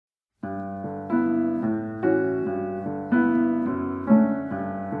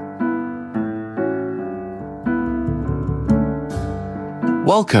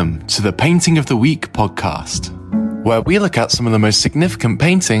Welcome to the Painting of the Week podcast, where we look at some of the most significant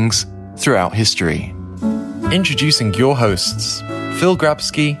paintings throughout history. Introducing your hosts, Phil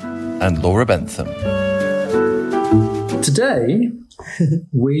Grabsky and Laura Bentham. Today,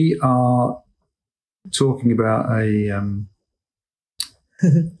 we are talking about a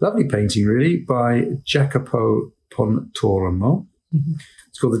lovely painting, really, by Jacopo Pontormo.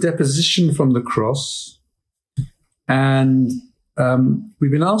 It's called The Deposition from the Cross. And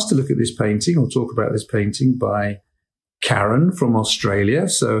we've been asked to look at this painting or talk about this painting by Karen from Australia.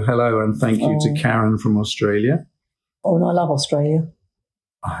 So hello and thank you to Karen from Australia. Oh, and I love Australia.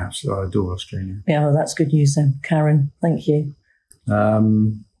 I absolutely adore Australia. Yeah, well, that's good news then, Karen. Thank you. Our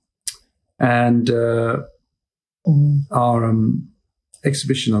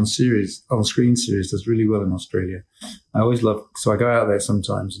exhibition on screen series does really well in Australia. I always love, so I go out there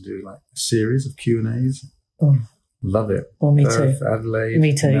sometimes and do like a series of Q&As. Oh. Love it. Well, me Perth, too. Adelaide,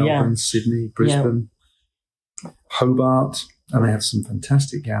 me too, Melbourne, Sydney, Brisbane, Hobart, and they have some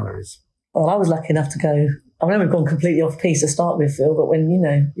fantastic galleries. Well, I was lucky enough to go. I know we've gone completely off piece to start with, Phil, but when,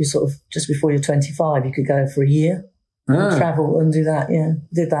 you're sort of just before you're 25, you could go for a year and travel and do that. Yeah,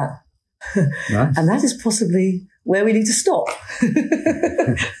 did that. Nice. And that is possibly where we need to stop. I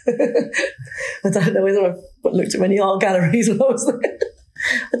don't know whether I've looked at many art galleries when I was there.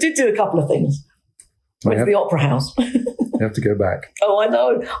 I did do a couple of things. Went to the Opera House. You have to go back. Oh, I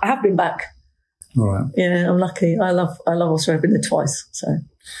know. I have been back. All right. Yeah, I'm lucky. I love Australia. I've been there twice. So,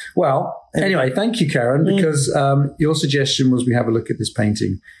 well, anyway, thank you, Karen, because your suggestion was we have a look at this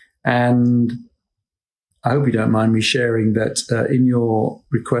painting, and I hope you don't mind me sharing that in your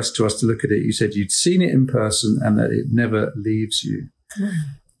request to us to look at it, you said you'd seen it in person and that it never leaves you.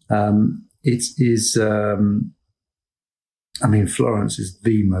 It is. Florence is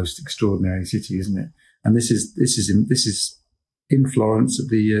the most extraordinary city, isn't it? And this is in Florence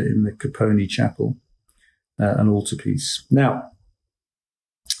at in the Capponi Chapel, an altarpiece. Now,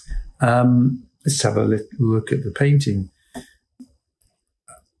 let's have a look at the painting.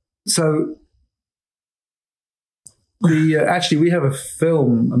 So, actually, we have a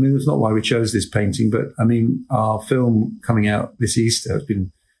film. I mean, it's not why we chose this painting, but our film coming out this Easter has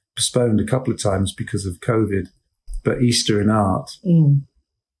been postponed a couple of times because of COVID. But Easter in Art,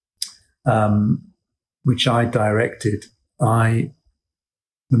 which I directed, the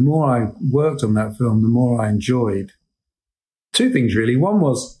more I worked on that film, the more I enjoyed two things, really. One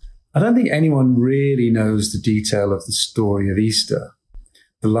was, I don't think anyone really knows the detail of the story of Easter,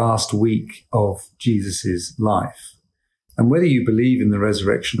 the last week of Jesus's life. And whether you believe in the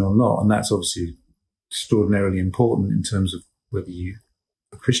resurrection or not, and that's obviously extraordinarily important in terms of whether you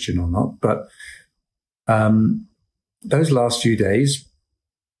are Christian or not, but those last few days,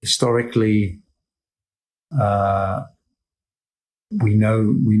 historically, we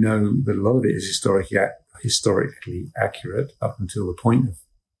know that a lot of it is historically accurate up until the point of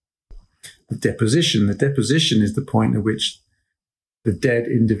the deposition. The deposition is the point at which the dead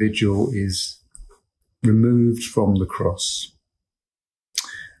individual is removed from the cross.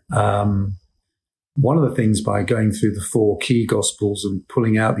 One of the things by going through the four key Gospels and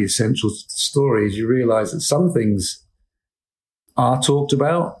pulling out the essentials of the story is you realize that some things are talked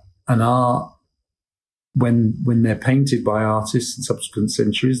about and are, when they're painted by artists in subsequent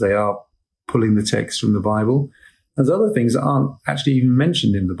centuries, they are pulling the text from the Bible. There's other things that aren't actually even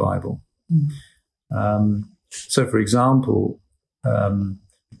mentioned in the Bible. So, for example,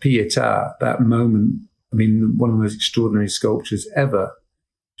 Pietà, that moment, one of the most extraordinary sculptures ever,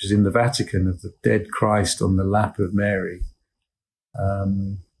 which is in the Vatican, of the dead Christ on the lap of Mary.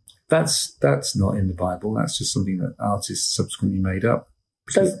 That's not in the Bible. That's just something that artists subsequently made up.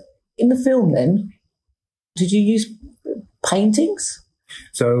 So in the film then, did you use paintings?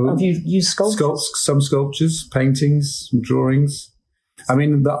 So have you used sculptures? Some sculptures, paintings, some drawings.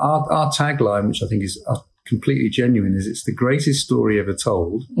 Our tagline, which I think is completely genuine, is it's the greatest story ever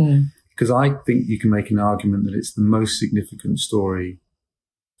told. Because I think you can make an argument that it's the most significant story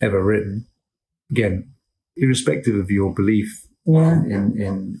ever written. Again, irrespective of your belief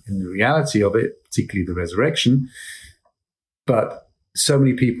in the reality of it, particularly the resurrection. But so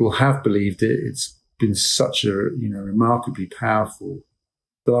many people have believed it. It's been such a remarkably powerful.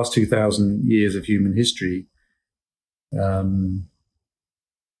 The last 2,000 years of human history. You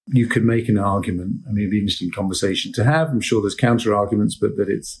could make an argument. It'd be an interesting conversation to have. I'm sure there's counter arguments, but that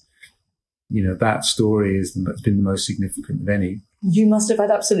it's that story has been the most significant of any. You must have had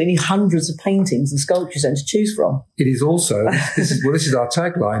absolutely hundreds of paintings and sculptures then to choose from. It is also, this is our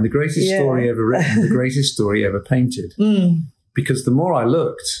tagline, the greatest story ever written, the greatest story ever painted. Because the more I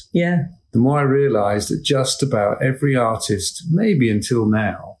looked, the more I realised that just about every artist, maybe until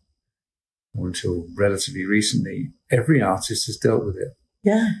now, or until relatively recently, every artist has dealt with it.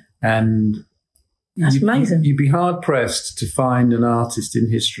 Yeah. And that's amazing. You'd be hard pressed to find an artist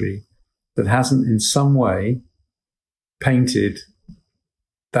in history that hasn't in some way painted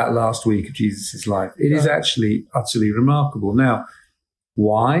that last week of Jesus' life. It is actually utterly remarkable. Now,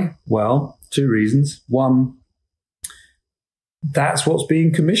 why? Well, two reasons. One, that's what's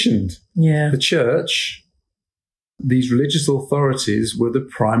being commissioned. Yeah. The church, these religious authorities were the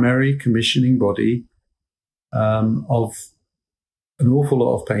primary commissioning body of an awful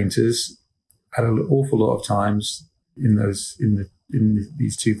lot of painters at an awful lot of times in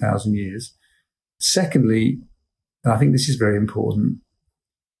these 2,000 years. Secondly, and I think this is very important,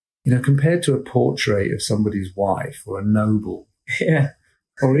 compared to a portrait of somebody's wife or a noble,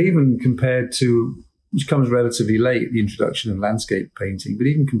 or even compared to, which comes relatively late, the introduction of landscape painting, but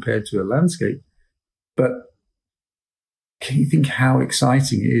even compared to a landscape. But can you think how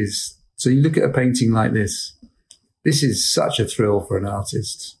exciting it is? So you look at a painting like this. This is such a thrill for an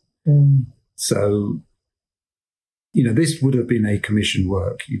artist. Mm. So, this would have been a commissioned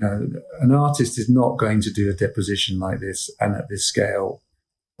work. An artist is not going to do a deposition like this and at this scale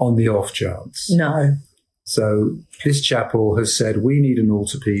on the off chance. No. So this chapel has said, we need an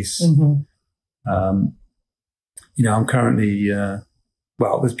altarpiece. Mm-hmm. I'm currently,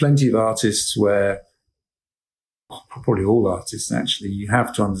 there's plenty of artists where, probably all artists actually, you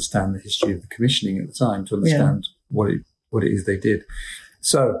have to understand the history of the commissioning at the time to understand what it is they did.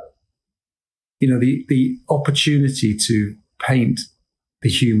 So, the opportunity to paint the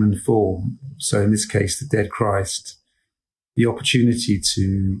human form, so in this case, the dead Christ, the opportunity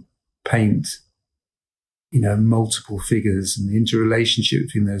to paint, multiple figures and the interrelationship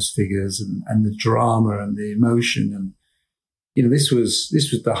between those figures and the drama and the emotion. And, this was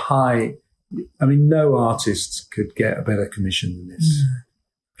the high. I mean, no artist could get a better commission than this. Mm.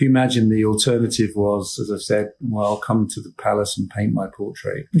 If you imagine the alternative was, as I've said, well, I'll come to the palace and paint my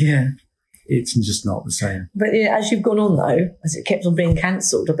portrait. Yeah. It's just not the same. But as you've gone on, though, as it kept on being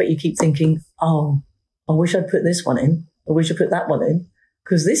cancelled, I bet you keep thinking, oh, I wish I'd put this one in. I wish I'd put that one in,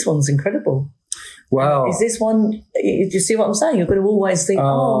 because this one's incredible. Wow. Is this one, do you see what I'm saying? You're going to always think,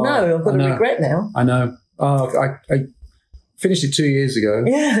 no, I've got to regret now. I know. I finished it 2 years ago.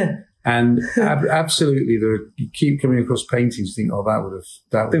 Yeah. And absolutely, you keep coming across paintings, you think, that would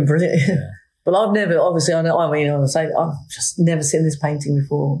have been brilliant. Yeah. Well, I've never, obviously, I've just never seen this painting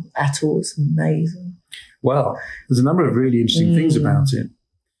before at all. It's amazing. Well, there's a number of really interesting things about it.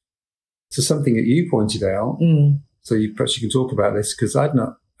 So something that you pointed out, so perhaps you can talk about this, because I'd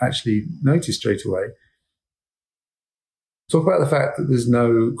not actually noticed straight away. Talk about the fact that there's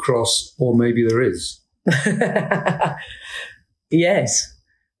no cross, or maybe there is. Yes.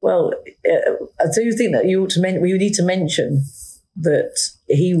 Well, I do think that we need to mention that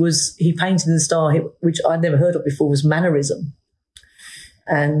he painted in the style, which I'd never heard of before, was mannerism.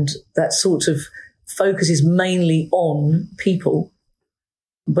 And that sort of focuses mainly on people.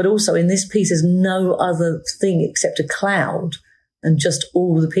 But also in this piece, there's no other thing except a cloud and just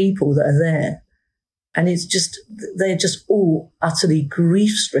all the people that are there. And they're just all utterly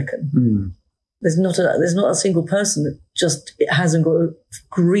grief-stricken. Mm. There's not a single person that hasn't got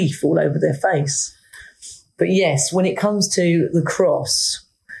grief all over their face. But yes, when it comes to the cross,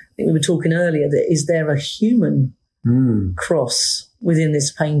 I think we were talking earlier, is there a human cross within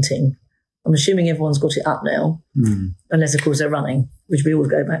this painting? I'm assuming everyone's got it up now, unless, of course, they're running, which we always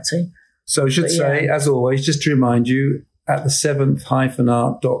go back to. So I should say, as always, just to remind you, at the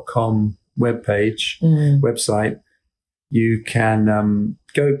 7th-art.com website, you can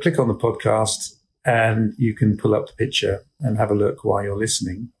go click on the podcast and you can pull up the picture and have a look while you're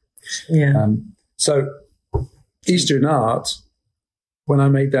listening. Yeah. So Easter in Art, when I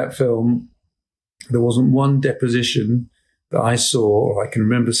made that film, there wasn't one deposition that I saw or I can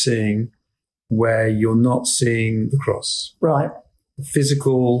remember seeing where you're not seeing the cross. Right. The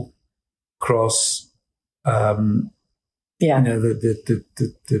physical cross, the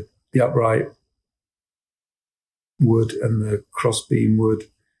upright wood and the crossbeam wood,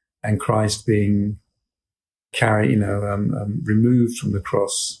 and Christ being removed from the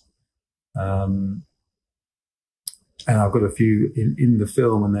cross. And I've got a few in the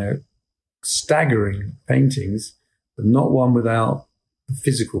film, and they're staggering paintings, but not one without the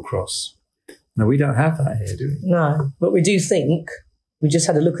physical cross. Now, we don't have that here, do we? No, but we do think, we just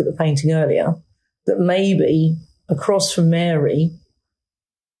had a look at the painting earlier, that maybe across from Mary,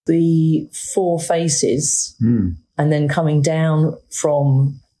 the four faces, and then coming down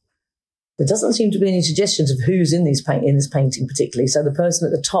from, there doesn't seem to be any suggestions of who's in this painting particularly. So the person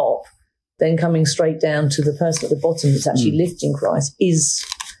at the top then coming straight down to the person at the bottom that's actually lifting Christ,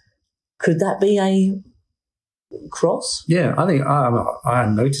 could that be a cross? Yeah, I think I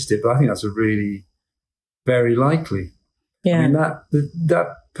hadn't noticed it, but I think that's a really very likely. Yeah. I mean,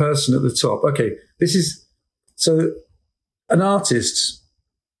 that person at the top. Okay, this is so an artist,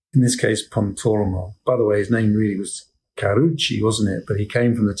 in this case, Pontormo. By the way, his name really was Carucci, wasn't it? But he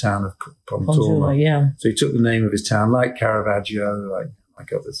came from the town of Pontormo. Yeah. So he took the name of his town, like Caravaggio,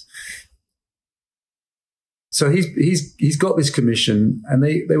 like others. So he's got this commission, and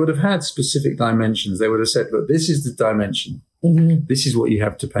they would have had specific dimensions. They would have said, look, this is the dimension. Mm-hmm. This is what you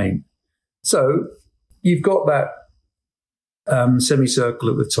have to paint. So you've got that semicircle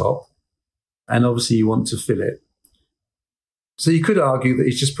at the top, and obviously you want to fill it. So you could argue that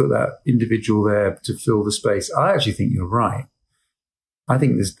he's just put that individual there to fill the space. I actually think you're right. I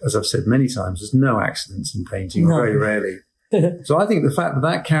think there's, as I've said many times, there's no accidents in painting, or very rarely. So I think the fact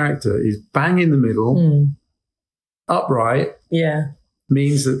that character is bang in the middle, upright,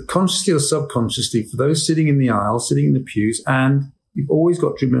 means that consciously or subconsciously, for those sitting in the aisle, sitting in the pews, and you've always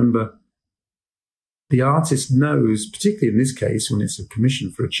got to remember, the artist knows, particularly in this case, when it's a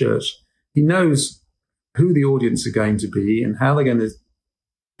commission for a church, he knows who the audience are going to be and how they're going to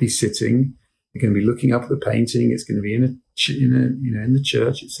be sitting. They're going to be looking up at the painting. It's going to be in the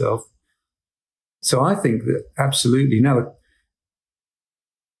church itself. So I think that absolutely. Now,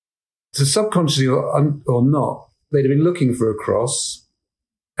 so subconsciously or not, they'd have been looking for a cross,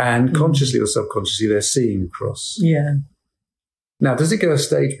 and consciously or subconsciously, they're seeing a cross. Yeah. Now, does it go a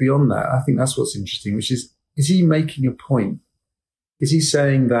stage beyond that? I think that's what's interesting, which is he making a point? Is he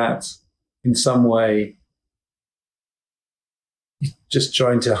saying that in some way he's just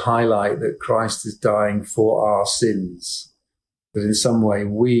trying to highlight that Christ is dying for our sins, that in some way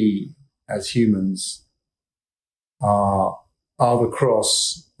we as humans are the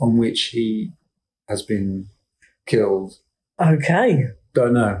cross on which he has been killed? Okay.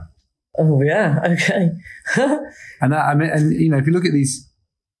 Don't know. Oh yeah. Okay. And that, I mean, and you know, if you look at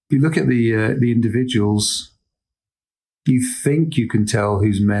the individuals, you think you can tell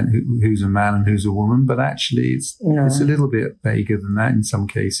who's a man and who's a woman, but actually it's a little bit vaguer than that in some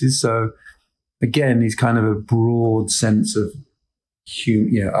cases. So again, it's kind of a broad sense of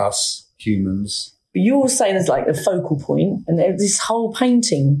us humans. But you're saying it's like a focal point, and this whole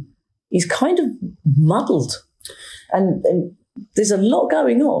painting is kind of muddled, and there's a lot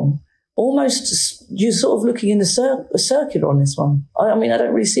going on. Almost, you're sort of looking in a circular on this one. I mean, I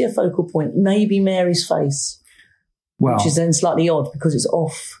don't really see a focal point. Maybe Mary's face, which is then slightly odd because it's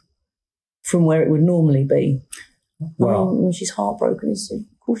off from where it would normally be. Well, I mean, she's heartbroken.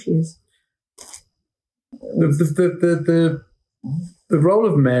 Of course she is. The role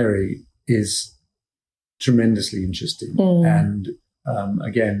of Mary is tremendously interesting, and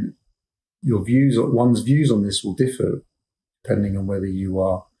again, one's views on this will differ depending on whether you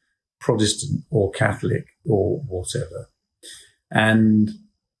are Protestant or Catholic or whatever. And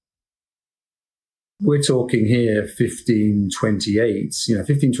we're talking here 1528,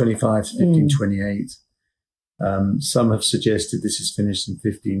 1525 to 1528. Some have suggested this is finished in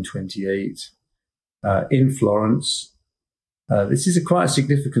 1528 in Florence. This is quite a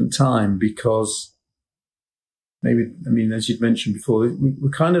significant time because as you'd mentioned before, we're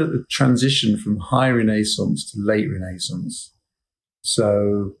kind of at the transition from high Renaissance to late Renaissance.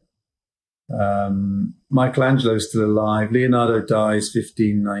 So Michelangelo's still alive. Leonardo dies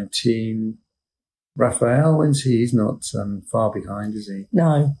 1519. Raphael, when's he? He's not far behind, is he?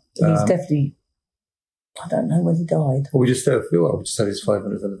 No, he's definitely. I don't know when he died. Well, we just had his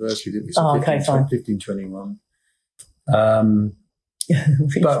 500th anniversary, didn't we? So okay, fine. 1521.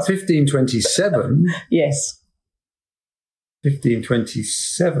 But 1527. Yes.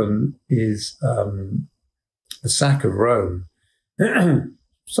 1527 is the sack of Rome.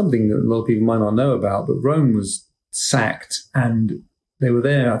 Something that a lot of people might not know about, but Rome was sacked and they were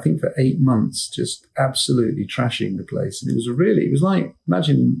there, I think, for 8 months, just absolutely trashing the place. And it was like,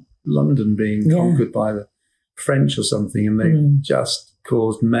 imagine London being conquered by the French or something, and they just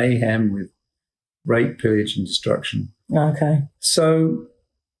caused mayhem with rape, pillage, and destruction. Okay. So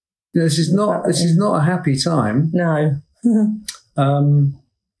this is not a happy time. No.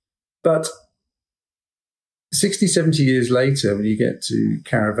 But 60, 70 years later, when you get to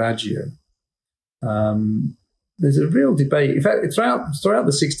Caravaggio, there's a real debate. In fact, throughout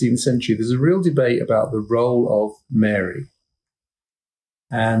the 16th century, there's a real debate about the role of Mary.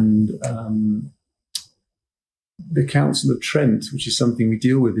 And the Council of Trent, which is something we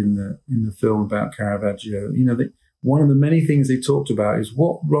deal with in the film about Caravaggio, one of the many things they talked about is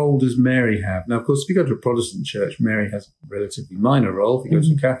what role does Mary have? Now, of course, if you go to a Protestant church, Mary has a relatively minor role. If you go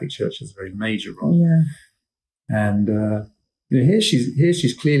to a Catholic church, she has a very major role. Yeah. And here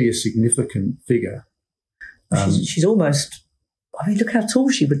she's clearly a significant figure. She's almost, I mean, look how tall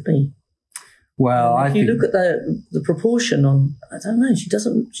she would be. Well, if you look at the proportion on, I don't know,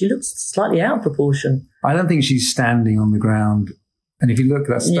 she looks slightly out of proportion. I don't think she's standing on the ground. And if you look,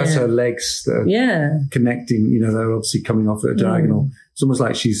 that's her legs that are connecting, they're obviously coming off at a diagonal. It's almost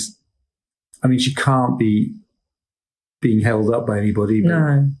like she can't be being held up by anybody. But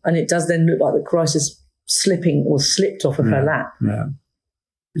no. And it does then look like the Christ is slipping or slipped off of her lap. Yeah.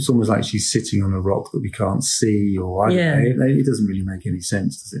 It's almost like she's sitting on a rock that we can't see, or I don't know. It doesn't really make any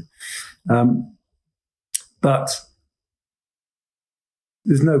sense, does it? But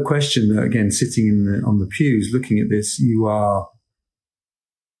there's no question that, again, sitting on the pews looking at this, you are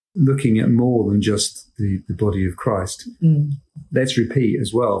looking at more than just the body of Christ. Mm. Let's repeat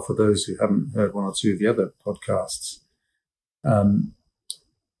as well, for those who haven't heard one or two of the other podcasts,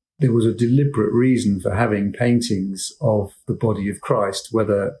 there was a deliberate reason for having paintings of the body of Christ,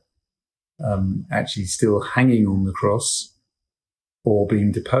 whether actually still hanging on the cross or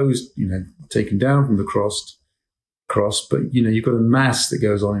being deposed, taken down from the cross. But, you've got a mass that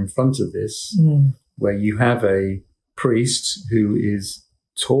goes on in front of this where you have a priest who is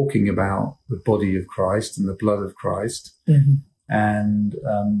talking about the body of Christ and the blood of Christ, and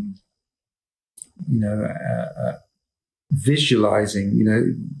visualizing,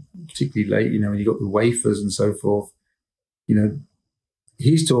 particularly late, when you got the wafers and so forth,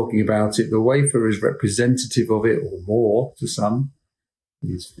 he's talking about it. The wafer is representative of it, or more to some.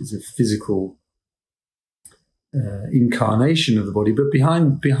 It's a physical incarnation of the body, but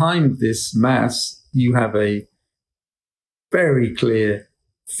behind this mass, you have a very clear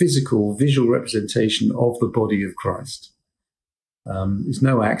physical, visual representation of the body of Christ. It's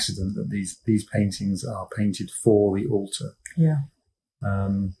no accident that these paintings are painted for the altar. Yeah.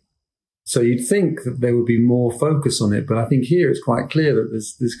 So you'd think that there would be more focus on it, but I think here it's quite clear that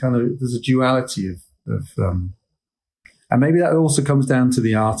there's a duality of and maybe that also comes down to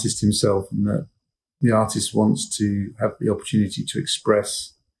the artist himself, and that the artist wants to have the opportunity to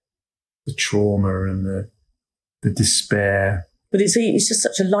express the trauma and the despair. But it's just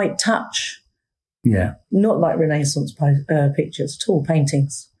such a light touch. Yeah. Not like Renaissance pictures at all,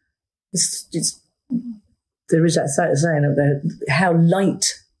 paintings. There is that saying of how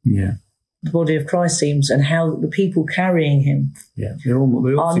light the body of Christ seems, and how the people carrying him they all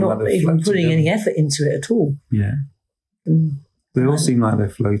are not even putting any effort into it at all. Yeah. They all seem like they're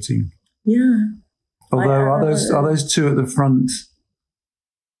floating. Yeah. Although are those two at the front?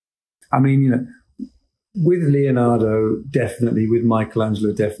 I mean, with Leonardo, definitely, with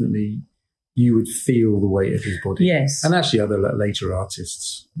Michelangelo, definitely, you would feel the weight of his body. Yes. And actually other later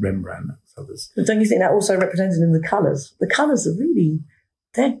artists, Rembrandt, others. But don't you think that also represented in the colours? The colours are really,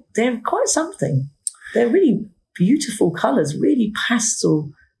 they're quite something. They're really beautiful colours, really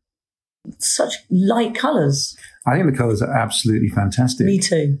pastel, such light colours. I think the colours are absolutely fantastic. Me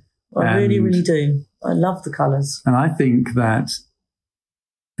too. I really, really do. I love the colours. And I think that,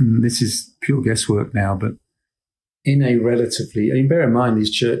 and this is pure guesswork now, but in a relatively, bear in mind these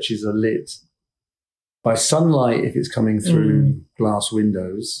churches are lit by sunlight if it's coming through glass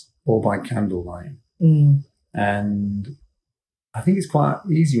windows, or by candlelight. And I think it's quite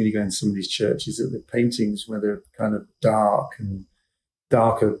easy when you go into some of these churches that the paintings, where they're kind of dark and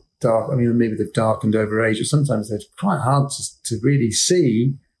dark. Maybe they've darkened over age, or sometimes they're quite hard to really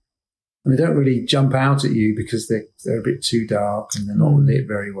see. And they don't really jump out at you because they're a bit too dark and they're not lit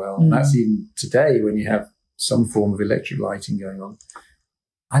very well. And that's even today when you have some form of electric lighting going on.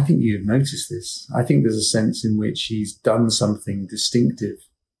 I think you'd notice this. I think there's a sense in which he's done something distinctive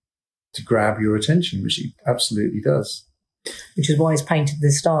to grab your attention, which he absolutely does. Which is why he's painted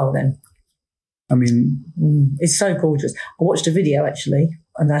this style then. I mean... it's so gorgeous. I watched a video actually,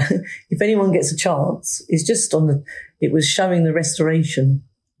 and if anyone gets a chance, it's just it was showing the restoration.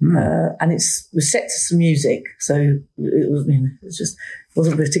 And it was set to some music, so it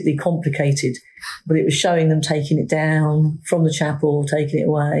wasn't particularly complicated, but it was showing them taking it down from the chapel, taking it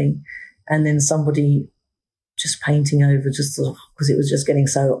away, and then somebody just painting over, just because it was just getting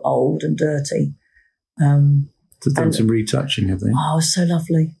so old and dirty. They've done some retouching, have they? Oh, it was so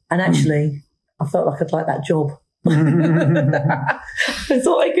lovely. And actually, I felt like I'd like that job. I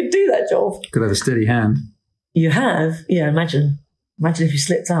thought I could do that job. Could have a steady hand. You have? Yeah, imagine if you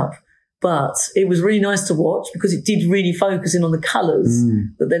slipped up. But it was really nice to watch because it did really focus in on the colours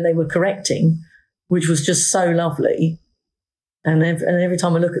that then they were correcting, which was just so lovely. And every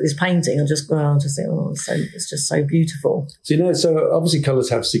time I look at this painting, I just think, it's just so beautiful. So, so obviously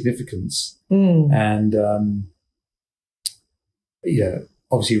colours have significance. And,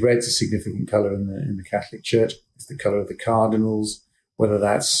 obviously red's a significant colour in the Catholic Church. It's the colour of the cardinals. Whether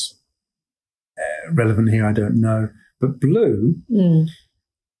that's relevant here, I don't know. But blue,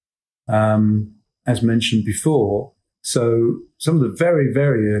 as mentioned before, so some of the very,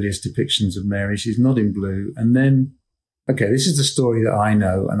 very earliest depictions of Mary, she's not in blue. And then, okay, this is the story that I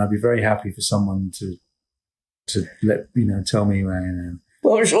know, and I'd be very happy for someone to let tell me. Well,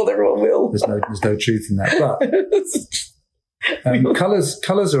 I'm sure everyone will. There's no truth in that, but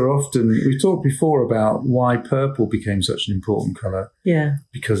colours are often. We've talked before about why purple became such an important colour. Yeah,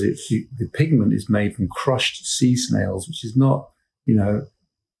 because the pigment is made from crushed sea snails, which is not,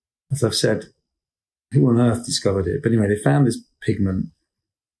 as I've said, who on earth discovered it? But anyway, they found this pigment,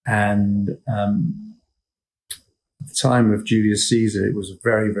 and at the time of Julius Caesar, it was a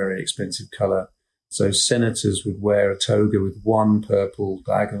very, very expensive colour. So senators would wear a toga with one purple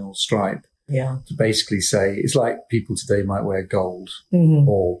diagonal stripe. Yeah. To basically say, it's like people today might wear gold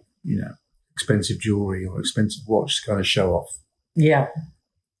or, expensive jewellery or expensive watch to kind of show off. Yeah.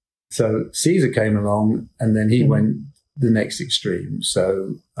 So Caesar came along, and then he went the next extreme.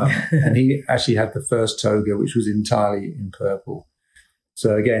 So, and he actually had the first toga, which was entirely in purple.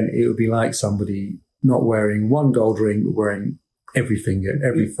 So again, it would be like somebody not wearing one gold ring, but wearing every finger,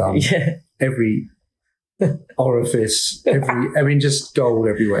 every thumb, every orifice, just gold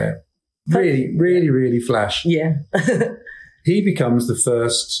everywhere. Really, really, really flash. Yeah. He becomes the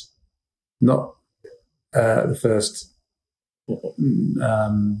first, not the first,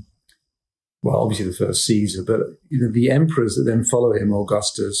 obviously the first Caesar, but the emperors that then follow him,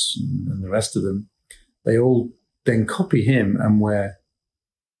 Augustus and the rest of them, they all then copy him and wear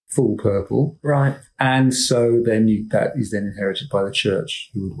full purple. Right. And so then that is then inherited by the church,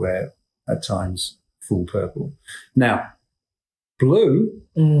 who would wear at times full purple. Now, blue.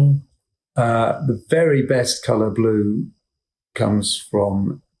 The very best colour blue comes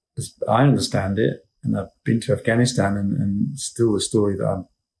from, as I understand it, and I've been to Afghanistan, and still the story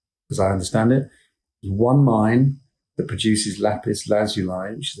as I understand it, there's one mine that produces lapis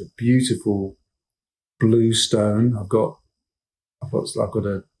lazuli, which is a beautiful blue stone. I've got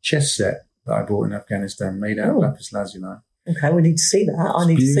a chess set that I bought in Afghanistan made out of lapis lazuli. Okay, we need to see that. I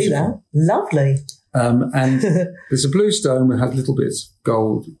need to see that. Lovely. And there's a blue stone that has little bits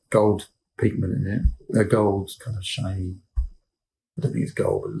of gold pigment in it. A gold kind of shiny. I don't think it's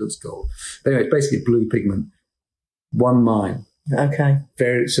gold, but it looks gold. But anyway, it's basically blue pigment. One mine. Okay.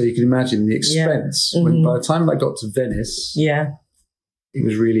 So you can imagine the expense. Yeah. When by the time I got to Venice, it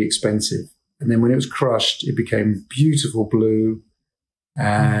was really expensive. And then when it was crushed, it became beautiful blue,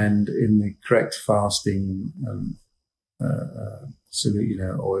 and in the correct fasting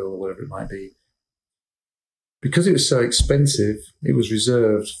oil or whatever it might be. Because it was so expensive, it was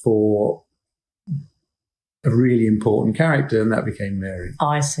reserved for a really important character, and that became Mary.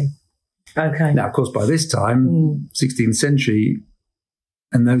 I see. Okay. Now, of course, by this time, 16th century,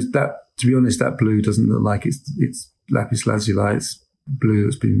 and to be honest, that blue doesn't look like it's lapis lazuli. It's blue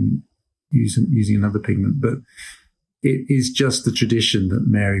that's been using another pigment, but it is just the tradition that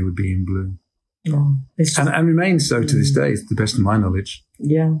Mary would be in blue. Oh, and remains so to this day, to the best of my knowledge.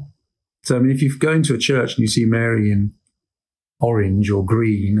 Yeah. So, I mean, if you go into a church and you see Mary in orange or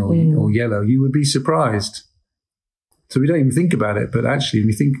green or yellow, you would be surprised. So we don't even think about it, but actually,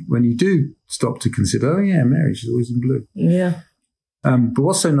 when you do stop to consider, oh yeah, Mary, she's always in blue. Yeah. But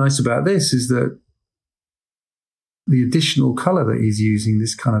what's so nice about this is that the additional colour that he's using,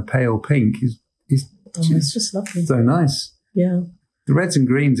 this kind of pale pink, is it's just lovely. So nice. Yeah. The reds and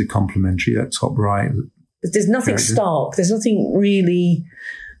greens are complementary. That top right. There's nothing stark. There's nothing really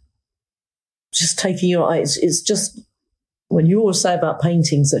just taking your eyes. It's just when you always say about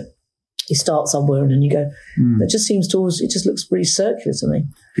paintings that you start somewhere and then you go, that just seems to always, it just looks pretty circular to me.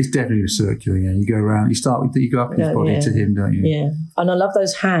 It's definitely circular, yeah. You go around, you go up his body to him, don't you? Yeah. And I love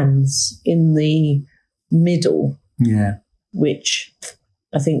those hands in the middle. Yeah. Which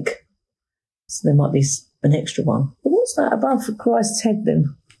I think there might be an extra one. But what's that above for Christ's head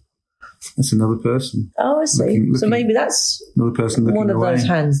then? That's another person. Oh, I see. So maybe that's another person looking one of away. Those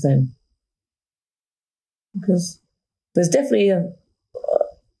hands then. Because there's definitely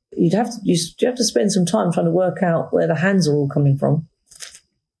you have to spend some time trying to work out where the hands are all coming from.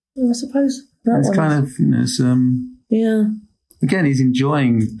 I suppose it's kind of yeah. Again, he's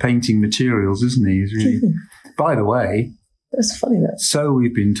enjoying painting materials, isn't he? He's really. By the way, that's funny. So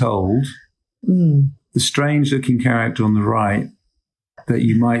we've been told. The strange-looking character on the right that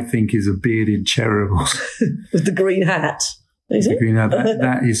you might think is a bearded cherub with the green hat. Is it?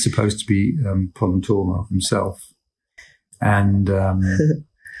 That is supposed to be Pontormo himself, and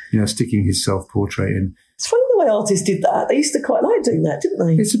sticking his self-portrait in. It's funny the way artists did that. They used to quite like doing that, didn't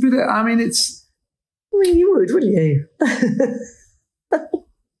they? It's a bit. You would, wouldn't you?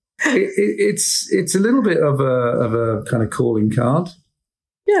 It's a little bit of a kind of calling card.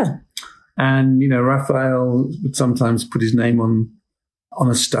 Yeah. And Raphael would sometimes put his name on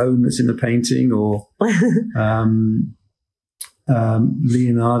a stone that's in the painting, or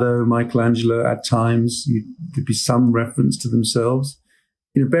Leonardo, Michelangelo. At times, there'd be some reference to themselves.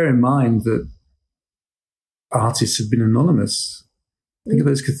 Bear in mind that artists have been anonymous. Think of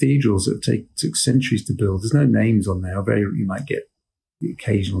those cathedrals that took centuries to build. There's no names on there. You might get the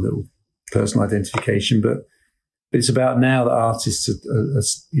occasional little personal identification, but it's about now that artists are.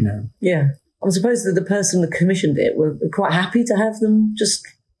 Yeah. I suppose that the person that commissioned it were quite happy to have them just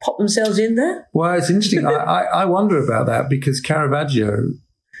pop themselves in there. Well, it's interesting. I wonder about that, because Caravaggio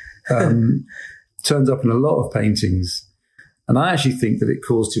turns up in a lot of paintings, and I actually think that it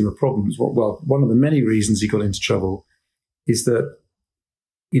caused him a problem. Well, one of the many reasons he got into trouble is that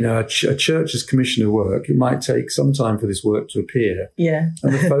a church has commissioned a work. It might take some time for this work to appear. Yeah.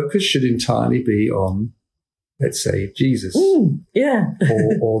 And the focus should entirely be on, let's say, Jesus. Yeah.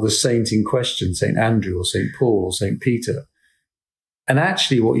 or the saint in question, St. Andrew or St. Paul or St. Peter. And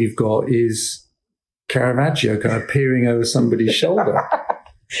actually what you've got is Caravaggio kind of peering over somebody's shoulder.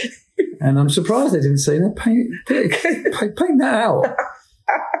 And I'm surprised they didn't say, no, paint that out.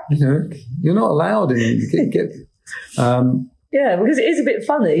 You're not allowed in. Yeah, because it is a bit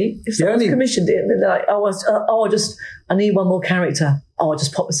funny if someone's commissioned it and then they're like, I need one more character. I'll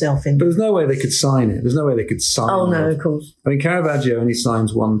just pop myself in. But there's no way they could sign it. There's no way they could sign it. Oh, no, of course. I mean, Caravaggio only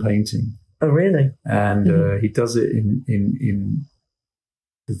signs one painting. Oh, really? And he does it in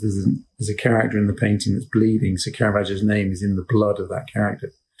there's a character in the painting that's bleeding, so Caravaggio's name is in the blood of that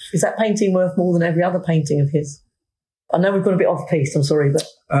character. Is that painting worth more than every other painting of his? I know we've gone a bit off piece, I'm sorry, but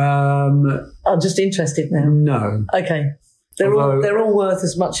I'm just interested now. No. Okay. They're all worth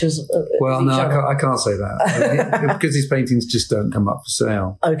as much as I can't say that. Because his paintings just don't come up for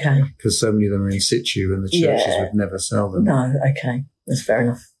sale. Okay. Because so many of them are in situ and the churches would never sell them. No, okay. That's fair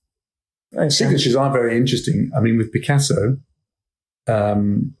enough. Okay. Signatures are very interesting. I mean, with Picasso,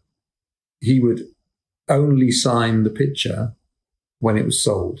 he would only sign the picture when it was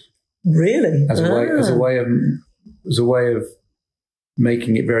sold. Really? As a way of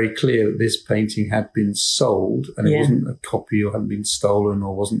making it very clear that this painting had been sold and it wasn't a copy or hadn't been stolen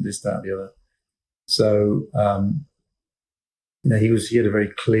or wasn't this, that, the other. So, he had a very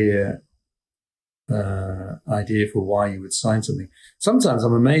clear idea for why you would sign something. Sometimes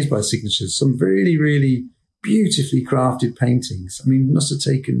I'm amazed by signatures. Some really, really beautifully crafted paintings. I mean, it must have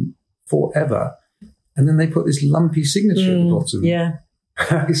taken forever. And then they put this lumpy signature at the bottom. Yeah.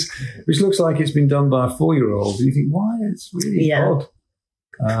 Which looks like it's been done by a 4-year-old. And you think, why? It's really odd.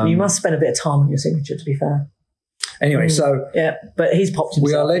 You must spend a bit of time on your signature, to be fair. Anyway, so... Yeah, but he's popped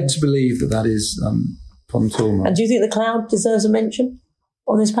himself. We are led to believe that is Pontormo. And do you think the cloud deserves a mention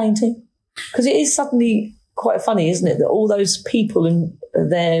on this painting? Because it is suddenly quite funny, isn't it, that all those people are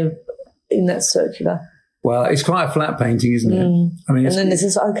there in that circular... Well, it's quite a flat painting, isn't it? I mean, and then this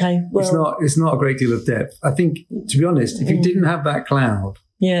is okay. Well, it's not a great deal of depth. I think, to be honest, if you didn't have that cloud,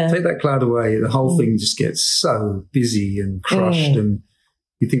 take that cloud away, the whole thing just gets so busy and crushed, and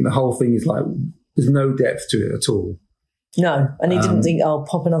you think the whole thing is like there's no depth to it at all. No, and he didn't think, I'll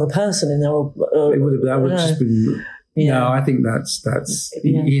pop another person in there. It would have. That would have just been. Yeah. No, I think that's.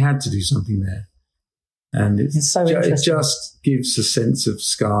 He had to do something there, and it's so interesting. It just gives a sense of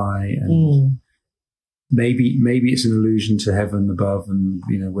sky and. Maybe it's an allusion to heaven above and,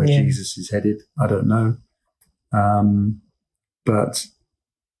 where Jesus is headed. I don't know. But,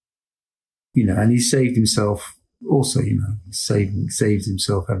 and he saved himself also, saved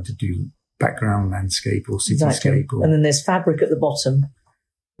himself having to do background landscape or cityscape. Exactly. And then there's fabric at the bottom,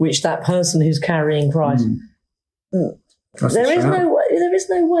 which that person who's carrying Christ, there is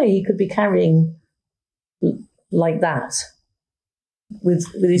no way he could be carrying like that. With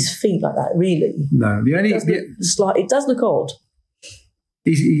his feet like that, really. No, it does look odd.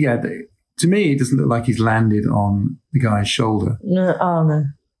 To me, it doesn't look like he's landed on the guy's shoulder. No.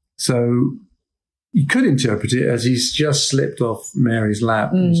 So you could interpret it as he's just slipped off Mary's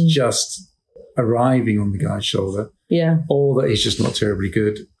lap and he's just arriving on the guy's shoulder. Yeah. Or that he's just not terribly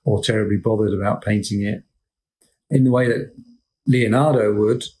good or terribly bothered about painting it in the way that Leonardo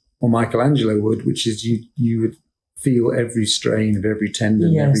would or Michelangelo would, which is you would feel every strain of every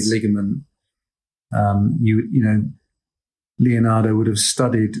tendon, every ligament. Leonardo would have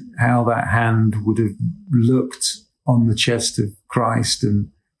studied how that hand would have looked on the chest of Christ,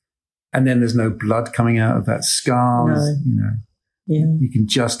 and then there's no blood coming out of that scar. No. You can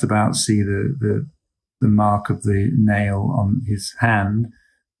just about see the mark of the nail on his hand,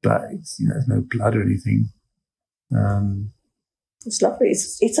 but there's no blood or anything. It's lovely.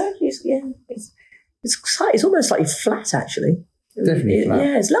 It's almost like flat, actually. Definitely flat.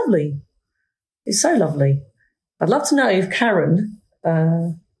 Yeah, it's lovely. It's so lovely. I'd love to know if Karen,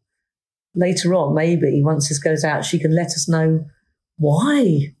 later on, maybe once this goes out, she can let us know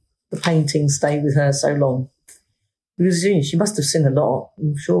why the paintings stay with her so long. Because she must have seen a lot,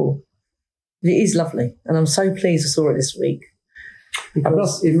 I'm sure. It is lovely, and I'm so pleased I saw it this week.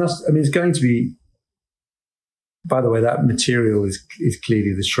 It's going to be. By the way, that material is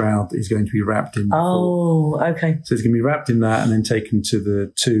clearly the shroud that is going to be wrapped in. Oh, okay. So it's going to be wrapped in that and then taken to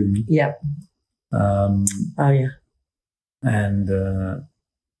the tomb. Yeah. Oh, yeah. And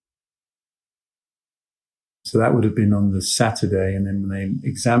so that would have been on the Saturday, and then when they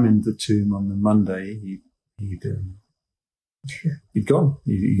examined the tomb on the Monday, he'd gone.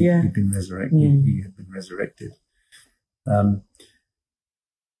 He'd been resurrected. He had been resurrected.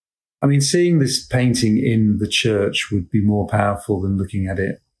 Seeing this painting in the church would be more powerful than looking at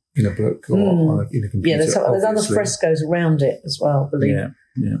it in a book or in a computer. Yeah, there's other frescoes around it as well, I believe.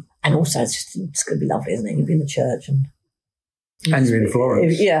 Yeah. And also, it's going to be lovely, isn't it? You'll be in the church. And you're in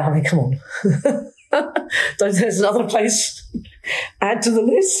Florence. Yeah, come on. There's another place. Add to the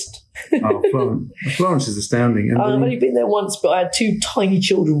list. Florence is astounding. And I've only been there once, but I had 2 tiny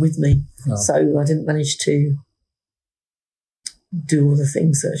children with me. Oh. So I didn't manage to do all the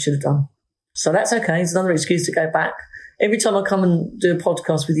things that I should have done. So that's okay. It's another excuse to go back. Every time I come and do a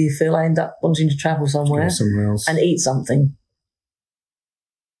podcast with you, Phil, I end up wanting to travel somewhere else and eat something.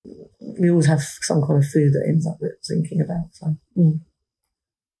 We always have some kind of food that ends up thinking about. So.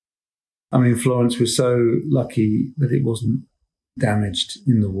 Florence was so lucky that it wasn't damaged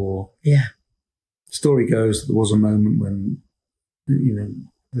in the war. Yeah. The story goes that there was a moment when,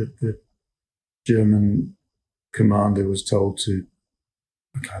 the German commander was told to,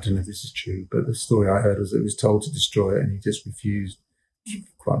 I don't know if this is true, but the story I heard was that he was told to destroy it and he just refused.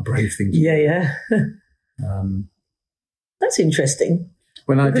 Quite a brave thing to do. Yeah. That's interesting.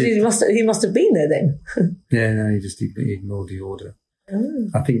 He must have been there then. Yeah, no, he just ignored the order. Oh.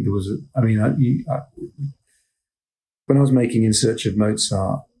 I think there was when I was making In Search of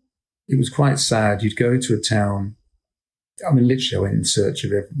Mozart, it was quite sad. You'd go to a town. Literally, I went in search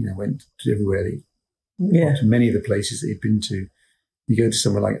of went to everywhere. To many of the places that he'd been to. You go to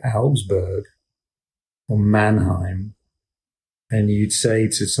somewhere like Augsburg or Mannheim, and you'd say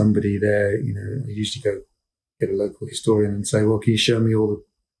to somebody there, I usually go get a local historian and say, well, can you show me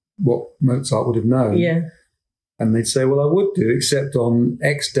what Mozart would have known? Yeah. And they'd say, well, I would do, except on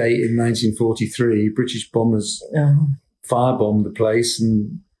X date in 1943, British bombers firebombed the place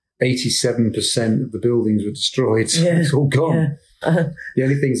and 87% of the buildings were destroyed. Yeah. It's all gone. Yeah. The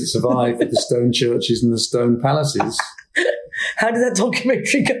only things that survived were the stone churches and the stone palaces. How did that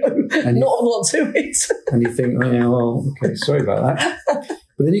documentary go? Not a lot to it. And you think, oh, yeah, well, okay, sorry about that.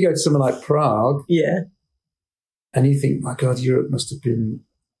 But then you go to somewhere like Prague. Yeah. And you think, my God, Europe must have been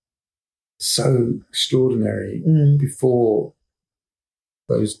so extraordinary before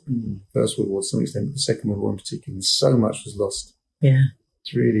those First World War to some extent, but the Second World War in particular. So much was lost. Yeah.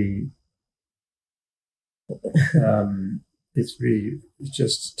 It's really, it's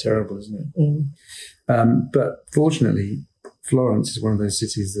just terrible, isn't it? But fortunately, Florence is one of those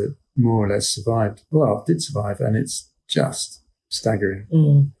cities that more or less survived. Well, did survive, and it's just staggering.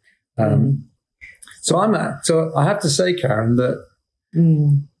 So I have to say, Karen, that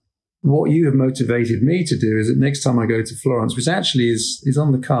what you have motivated me to do is that next time I go to Florence, which actually is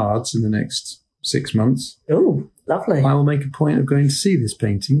on the cards in the next 6 months. Oh, lovely. I will make a point of going to see this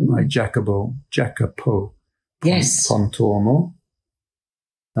painting by Jacopo yes. Pontormo.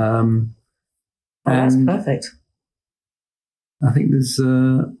 That's perfect. I think there's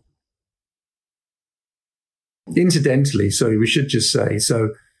incidentally, sorry, we should just say,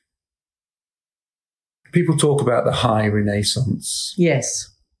 so people talk about the High Renaissance. Yes.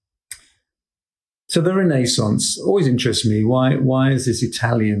 So the Renaissance always interests me. Why is this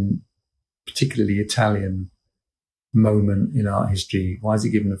particularly Italian moment in art history, why is it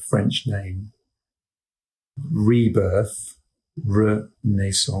given a French name? Rebirth,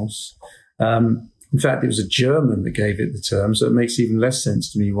 Renaissance. In fact, it was a German that gave it the term, so it makes even less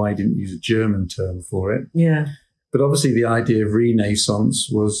sense to me why he didn't use a German term for it. Yeah. But obviously the idea of Renaissance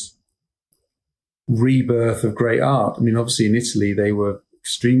was rebirth of great art. Obviously in Italy they were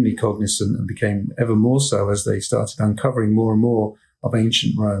extremely cognizant and became ever more so as they started uncovering more and more of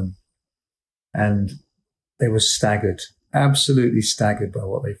ancient Rome. And they were staggered, absolutely staggered by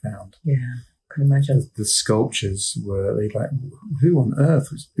what they found. Yeah, I can imagine. The sculptures were, they like, who on earth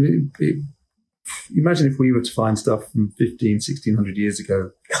was it? Imagine if we were to find stuff from 1600 years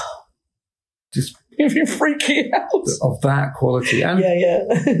ago. Just you're freaking out. Of that quality. And,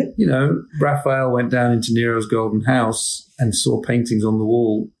 you know, Raphael went down into Nero's Golden House and saw paintings on the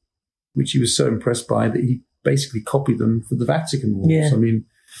wall, which he was so impressed by that he basically copied them for the Vatican walls. Yeah. I mean,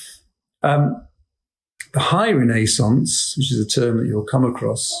 the High Renaissance, which is a term that you'll come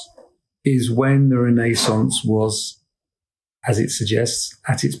across, is when the Renaissance was, as it suggests,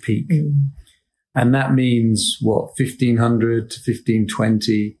 at its peak. And that means, 1500 to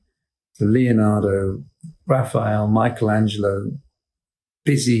 1520, Leonardo, Raphael, Michelangelo,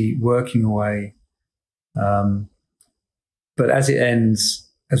 busy working away. But as it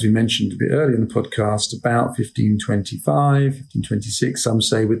ends, as we mentioned a bit earlier in the podcast, about 1525, 1526, some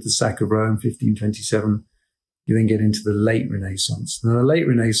say with the sack of Rome, 1527, you then get into the late Renaissance. Now, the late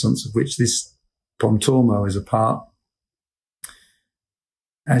Renaissance, of which this Pontormo is a part,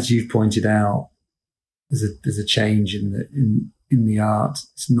 as you've pointed out, there's a change in the art.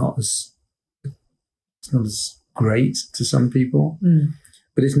 It's not as great to some people,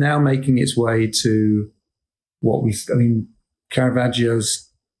 but it's now making its way to Caravaggio's,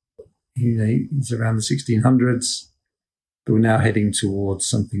 he's around the 1600s, but we're now heading towards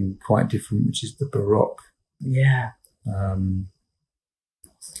something quite different, which is the Baroque. Yeah.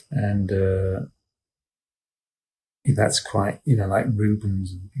 That's quite, like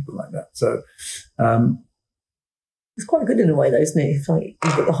Rubens and people like that. So, it's quite good in a way, though, isn't it? It's like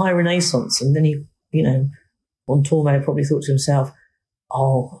you've got the High Renaissance, and then Pontormo probably thought to himself,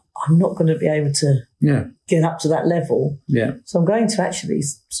 "Oh, I'm not going to be able to get up to that level. Yeah. So I'm going to actually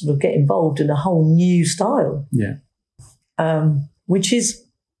sort of get involved in a whole new style. Yeah. Which is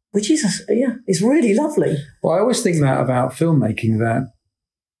it's really lovely. Well, I always think that about filmmaking, that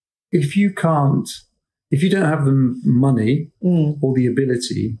if you don't have the money or the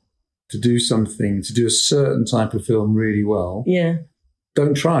ability to do something, to do a certain type of film really well,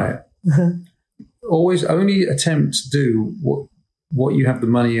 don't try it. Always only attempt to do what you have the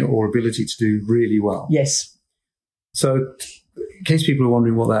money or ability to do really well. Yes. So in case people are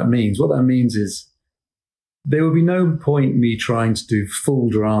wondering what that means is there would be no point me trying to do full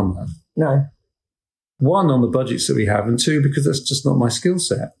drama. No. One, on the budgets that we have, and two, because that's just not my skill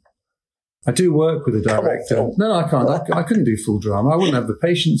set. I do work with a director. No, I can't. I couldn't do full drama. I wouldn't have the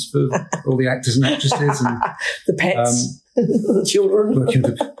patience for all the actors and actresses and the pets, the children.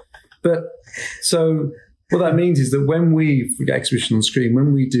 But so what that means is that when we get exhibition on screen,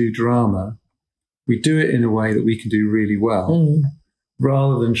 when we do drama, we do it in a way that we can do really well,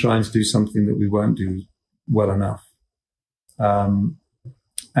 rather than trying to do something that we won't do well enough.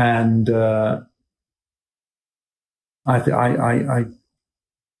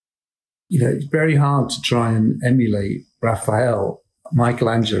 It's very hard to try and emulate Raphael,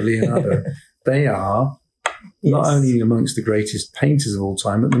 Michelangelo, Leonardo. They are not only amongst the greatest painters of all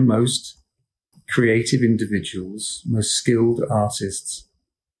time, but the most creative individuals, most skilled artists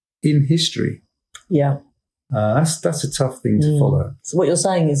in history. Yeah. That's a tough thing to follow. So what you're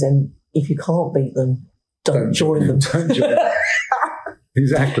saying is then, if you can't beat them, don't join them. Don't join them.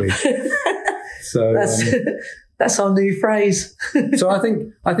 Exactly. So that's our new phrase. So I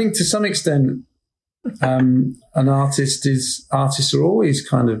think to some extent, artists are always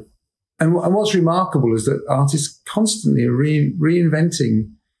kind of, and what's remarkable is that artists constantly are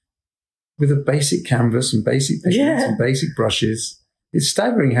reinventing with a basic canvas and basic pigments and basic brushes. It's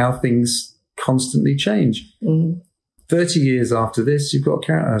staggering how things constantly change. 30 years after this, you've got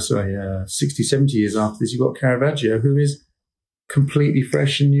 60, 70 years after this, you've got Caravaggio, who is completely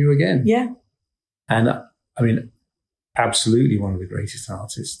fresh and new again. Yeah. And I mean, absolutely one of the greatest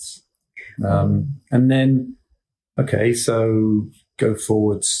artists. And then, so go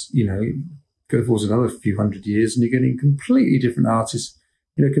forwards another few hundred years and you're getting completely different artists.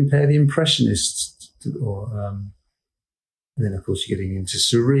 Compare the Impressionists and then, of course, you're getting into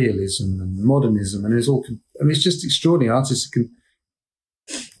surrealism and modernism, and it's just extraordinary. Artists can,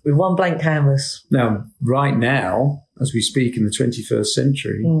 with one blank canvas. Now, right now, as we speak in the 21st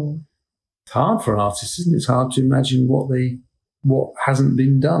century, it's hard for artists, isn't it? It's hard to imagine what hasn't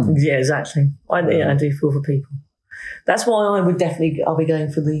been done. Yeah, exactly. I do feel for people. That's why I'll be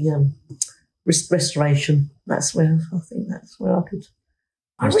going for the restoration. That's where I could.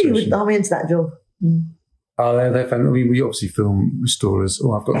 I really would. I'm into that job. Oh, they're fun. I mean, we obviously film restorers.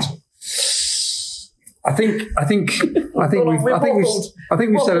 Oh, I've got to. I think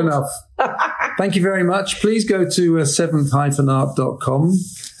we've said enough. Thank you very much. Please go to 7th-art.com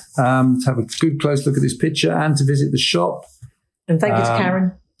to have a good close look at this picture and to visit the shop. And thank you to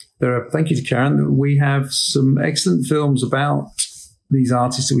Karen. Thank you to Karen. We have some excellent films about these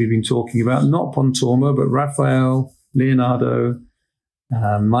artists that we've been talking about, not Pontormo, but Raphael, Leonardo,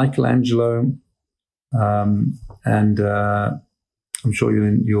 Michelangelo, and I'm sure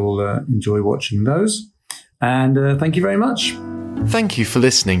you'll enjoy watching those. And thank you very much. Thank you for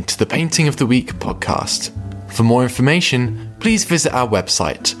listening to the Painting of the Week podcast. For more information, please visit our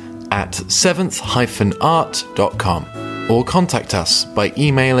website at seventh-art.com or contact us by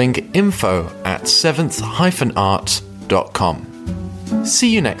emailing info@seventh-art.com.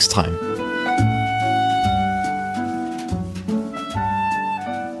 See you next time.